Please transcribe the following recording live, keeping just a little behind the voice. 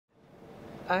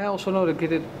I also know that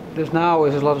there's now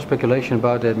is a lot of speculation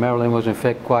about that Marilyn was in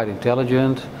fact quite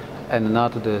intelligent and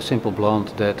not the simple blonde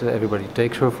that everybody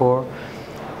takes her for.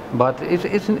 But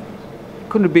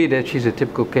couldn't it be that she's a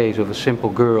typical case of a simple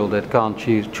girl that can't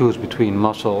choose between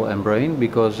muscle and brain?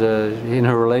 Because in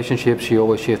her relationship she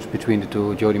always shifts between the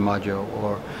two, Jody Maggio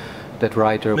or that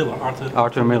writer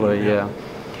Arthur Miller, yeah.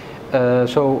 I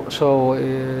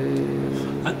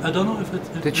don't know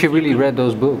if did she really read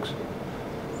those books?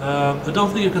 I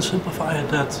don't think you can simplify it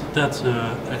that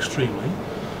extremely.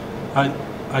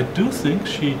 I do think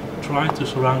she tried to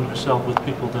surround herself with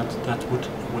people that would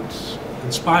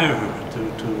inspire her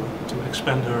to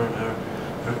expand her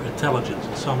intelligence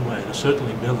in some way.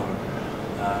 Certainly Miller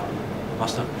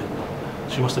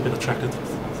she must have been attracted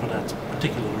for that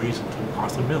particular reason to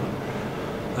Arthur Miller.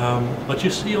 But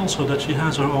you see also that she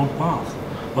has her own path.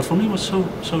 What for me was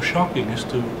so shocking is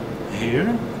to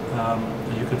hear,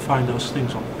 you can find those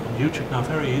things on YouTube now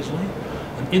very easily,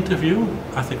 an interview,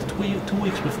 I think 2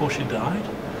 weeks before she died,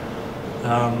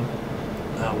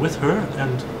 with her,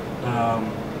 and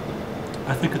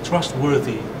I think a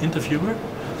trustworthy interviewer,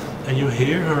 and you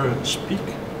hear her speak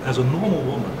as a normal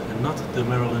woman and not the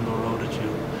Marilyn Monroe that you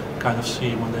kind of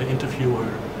see when they interview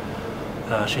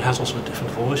her. She has also a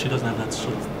different voice. She doesn't have that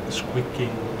sort of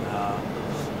squeaking,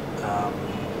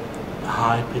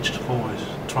 high-pitched voice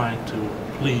trying to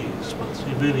please, but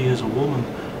she really is a woman.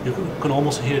 You can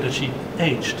almost hear that she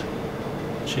aged.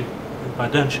 By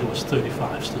then she was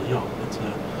 35, still young, but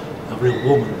a real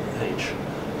woman age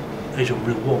of a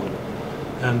real woman.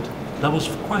 And that was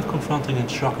quite confronting and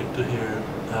shocking to hear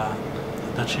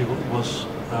that she was,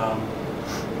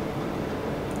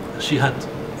 she had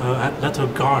let her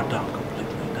guard down